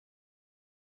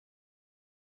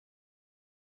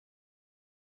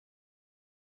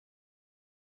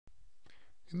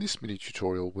In this mini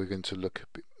tutorial we're going to look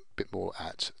a bit more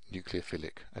at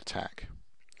nucleophilic attack.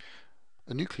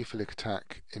 A nucleophilic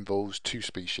attack involves two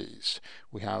species.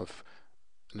 We have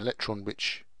an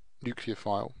electron-rich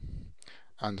nucleophile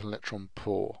and an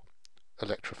electron-poor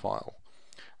electrophile.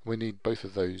 We need both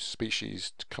of those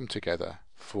species to come together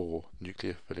for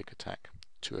nucleophilic attack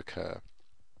to occur.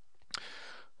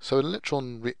 So an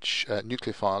electron-rich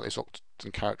nucleophile is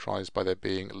often characterized by there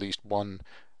being at least one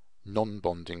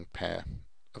non-bonding pair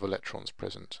of electrons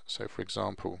present. So for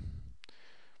example,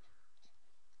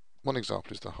 one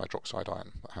example is the hydroxide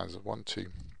ion that has 1, 2,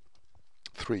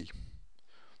 3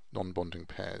 non-bonding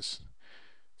pairs.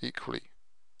 Equally,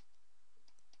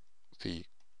 the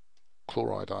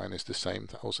chloride ion is the same,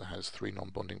 that also has 3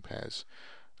 non-bonding pairs.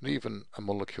 And even a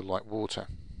molecule like water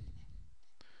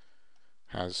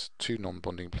has 2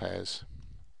 non-bonding pairs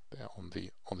there on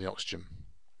the oxygen.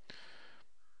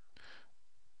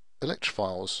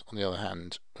 Electrophiles, on the other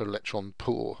hand, are electron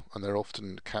poor, and they're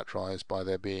often characterized by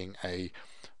there being a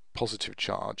positive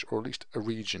charge, or at least a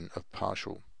region of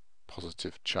partial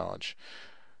positive charge.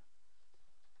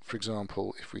 For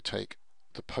example, if we take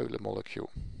the polar molecule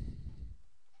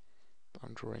that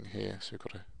I'm drawing here, so we've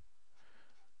got a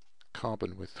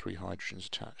carbon with 3 hydrogens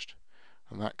attached,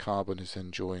 and that carbon is then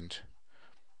joined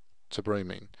to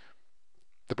bromine.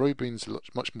 The bromine is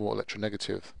much more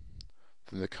electronegative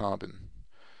than the carbon,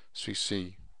 so you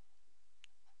see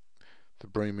the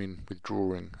bromine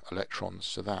withdrawing electrons,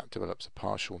 so that develops a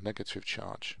partial negative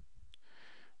charge,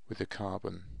 with the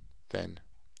carbon then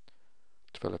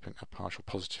developing a partial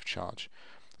positive charge.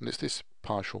 And it's this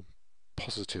partial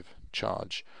positive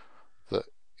charge that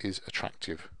is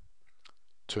attractive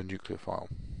to a nucleophile.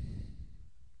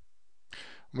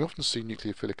 And we often see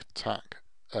nucleophilic attack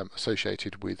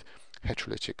associated with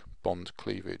heterolytic bond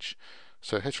cleavage.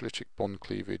 So heterolytic bond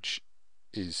cleavage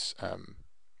is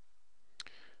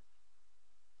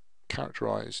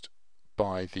characterized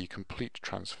by the complete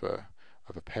transfer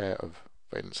of a pair of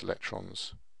valence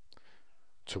electrons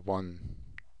to one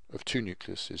of 2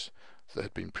 nucleuses that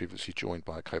had been previously joined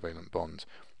by a covalent bond.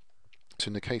 So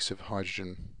in the case of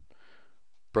hydrogen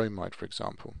bromide, for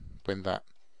example, when that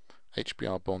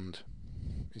HBr bond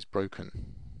is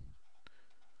broken,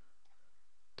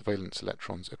 the valence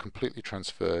electrons are completely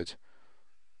transferred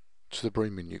to the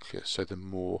bromine nucleus, so the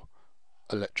more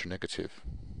electronegative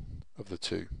of the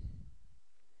 2.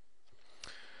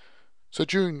 So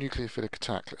during nucleophilic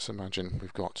attack, let's imagine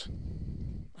we've got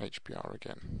HBr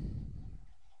again.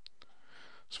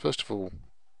 So first of all,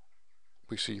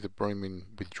 we see the bromine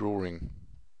withdrawing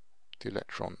the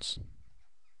electrons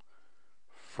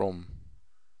from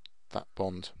that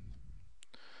bond.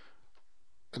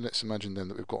 And let's imagine then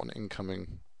that we've got an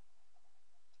incoming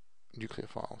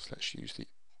nucleophile. So let's use the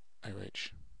OH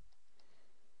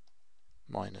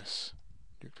minus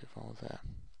nucleophile there.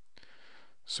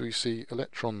 So we see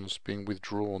electrons being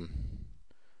withdrawn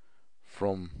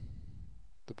from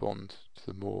the bond to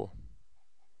the more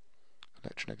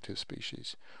electronegative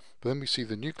species. But then we see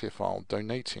the nucleophile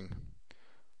donating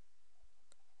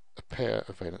a pair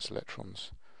of valence electrons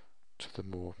to the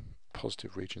more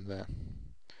positive region there.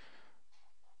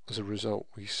 As a result,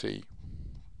 we see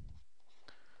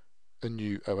a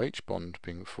new OH bond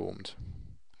being formed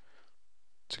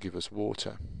to give us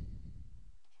water,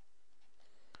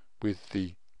 with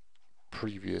the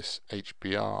previous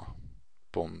HBr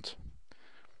bond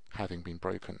having been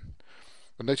broken.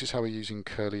 And notice how we're using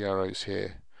curly arrows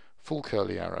here, full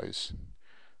curly arrows,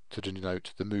 to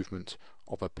denote the movement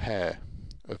of a pair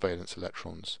of valence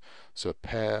electrons. So a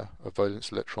pair of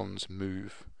valence electrons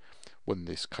move when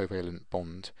this covalent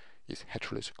bond is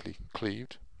heterolytically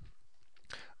cleaved,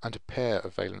 and a pair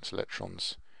of valence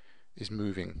electrons is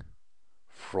moving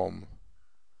from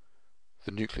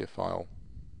the nucleophile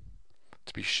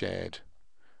to be shared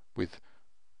with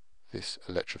this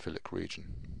electrophilic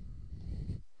region.